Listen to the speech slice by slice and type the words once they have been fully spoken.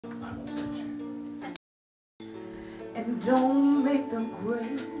And don't make them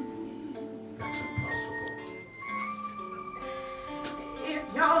grave. That's impossible. If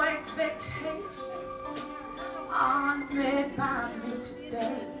your expectations aren't met by me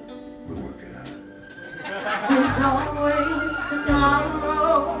today, We'll work it out. there's always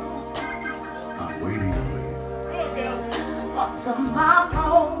tomorrow. I'm waiting for you. Or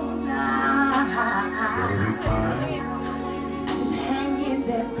tomorrow night. It'll be fine. Just hang in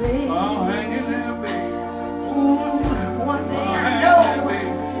there, baby. I'll hang in there, baby. One day I know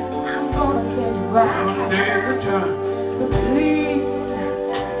I'm gonna get it right. One day at a time. But please,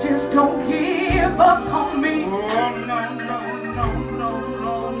 just don't give up on me. Oh, no, no, no, no,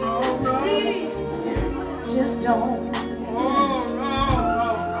 no, no, no. Please, just don't. Oh, no, no,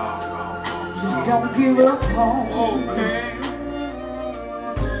 no, no. Just don't give up on me. Oh, baby.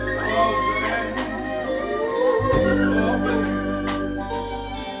 Oh, baby. Oh, baby.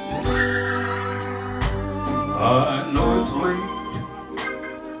 I know it's late.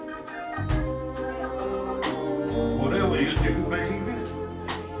 Whatever you do, baby,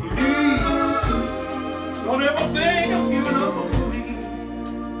 please don't ever think of giving up on me.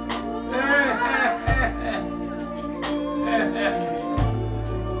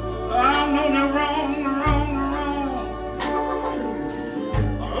 I know the wrong.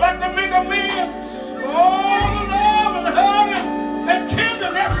 I like to make amends for all the love and hugging and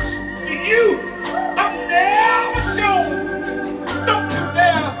tenderness to you I've never shown. Don't you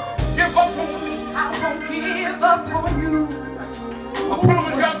dare give up on me. I won't give up on you. I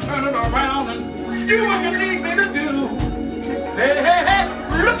promise I'll turn it around and do what you need me to do. Hey, hey,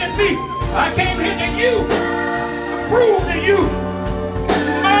 hey, look at me. I came here to you to prove to you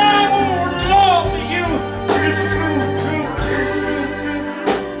my own love to you is true.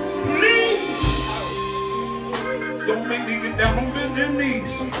 Please, don't make me get down on bending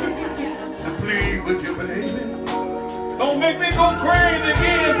knees. And please with you, baby. Don't make me go crazy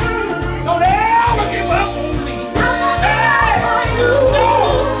again. Don't ever give up on me. Hey! No!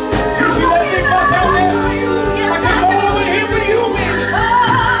 You see that big bus out there? I came all over here for you, baby.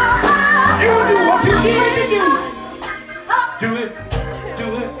 You do what you need to do. Do it.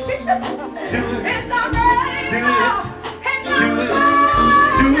 Do it. Do it. It's already Do it. now. Do it. Do it.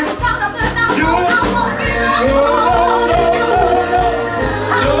 Do it.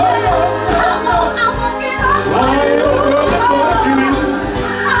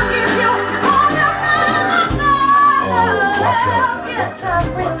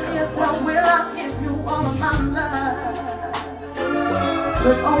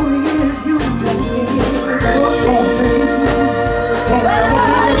 But only if you don't give up on me.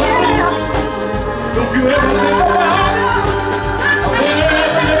 Don't you ever think about it. I'll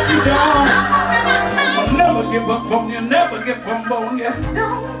never let you down. I'll never give up on you, never give up on you.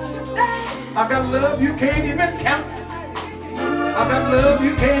 I got love you can't even count. I got love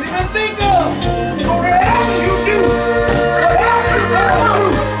you can't even think of. Whatever you do,